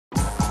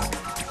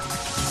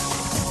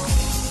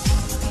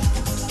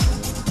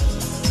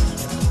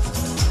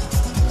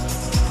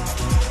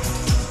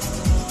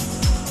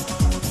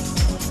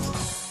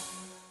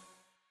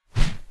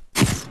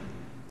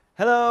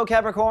Hello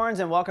Capricorns,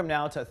 and welcome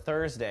now to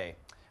Thursday.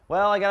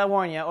 Well, I gotta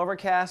warn you,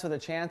 overcast with a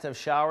chance of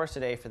showers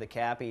today for the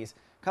Cappies.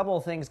 A couple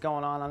of things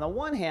going on. On the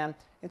one hand,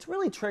 it's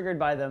really triggered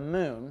by the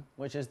moon,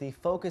 which is the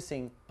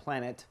focusing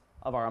planet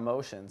of our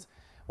emotions.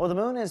 Well, the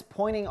moon is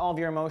pointing all of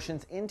your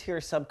emotions into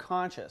your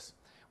subconscious.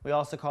 We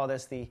also call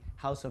this the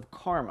house of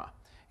karma.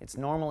 It's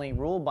normally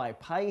ruled by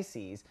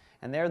Pisces,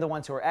 and they're the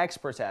ones who are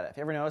experts at it. If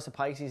you ever notice a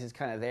Pisces is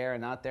kind of there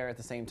and not there at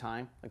the same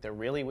time, like they're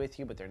really with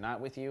you, but they're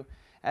not with you,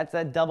 that's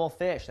that double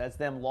fish. That's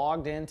them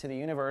logged into the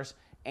universe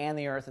and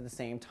the earth at the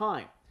same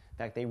time. In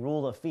fact, they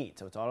rule the feet,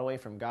 so it's all the way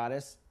from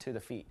goddess to the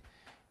feet.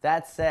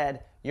 That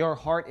said, your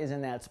heart is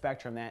in that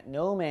spectrum, that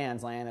no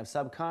man's land of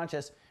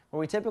subconscious, where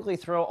we typically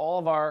throw all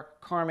of our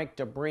karmic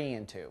debris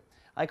into.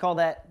 I call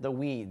that the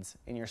weeds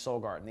in your soul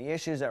garden, the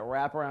issues that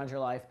wrap around your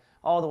life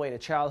all the way to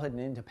childhood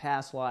and into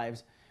past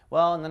lives.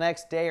 Well, in the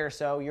next day or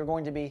so, you're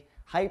going to be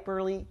hyper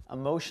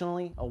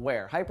emotionally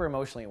aware,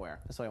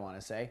 that's what I want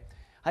to say,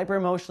 hyper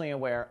emotionally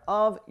aware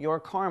of your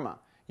karma,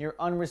 your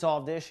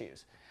unresolved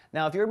issues.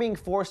 Now, if you're being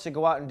forced to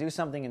go out and do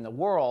something in the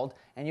world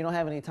and you don't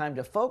have any time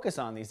to focus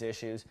on these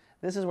issues,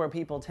 this is where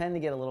people tend to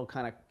get a little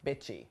kind of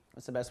bitchy.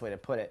 That's the best way to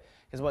put it.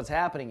 Because what's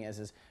happening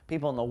is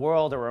people in the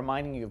world are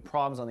reminding you of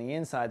problems on the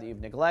inside that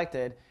you've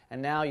neglected, and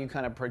now you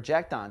kind of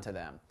project onto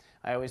them.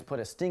 I always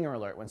put a stinger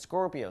alert when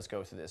Scorpios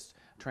go through this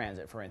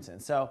transit, for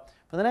instance. So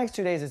for the next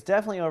 2 days, it's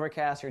definitely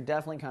overcast. You're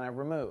definitely kind of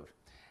removed.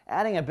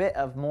 Adding a bit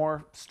of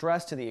more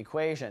stress to the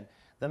equation,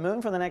 the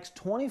moon for the next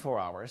 24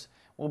 hours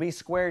will be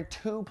squared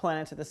two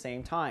planets at the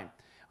same time.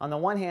 On the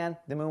one hand,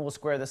 the moon will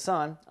square the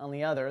sun. On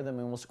the other, the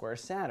moon will square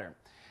Saturn.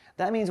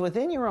 That means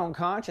within your own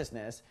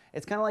consciousness,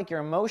 it's kind of like your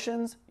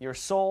emotions, your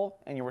soul,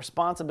 and your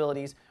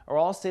responsibilities are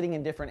all sitting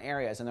in different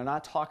areas, and they're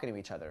not talking to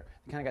each other.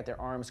 They kind of got their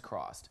arms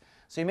crossed.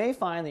 So you may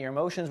find that your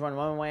emotions run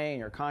one way and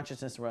your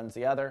consciousness runs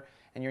the other,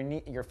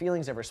 and your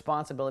feelings of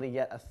responsibility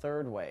yet a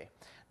third way.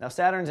 Now,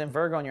 Saturn's in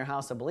Virgo in your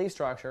house of belief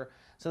structure,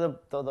 so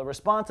the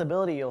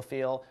responsibility you'll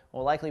feel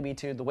will likely be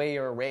to the way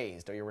you're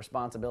raised or your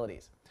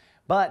responsibilities.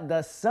 But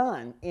the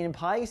sun in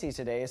Pisces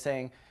today is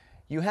saying,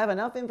 you have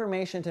enough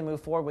information to move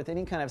forward with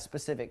any kind of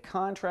specific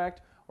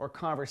contract or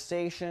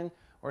conversation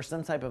or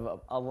some type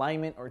of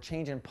alignment or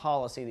change in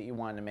policy that you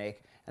want to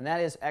make, and that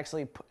is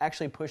actually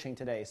pushing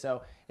today.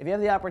 So if you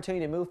have the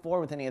opportunity to move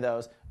forward with any of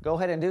those, go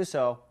ahead and do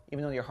so,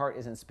 even though your heart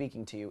isn't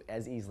speaking to you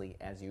as easily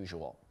as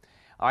usual.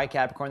 All right,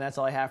 Capricorn, that's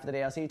all I have for the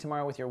day. I'll see you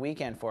tomorrow with your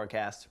weekend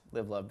forecast.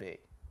 Live, love, be.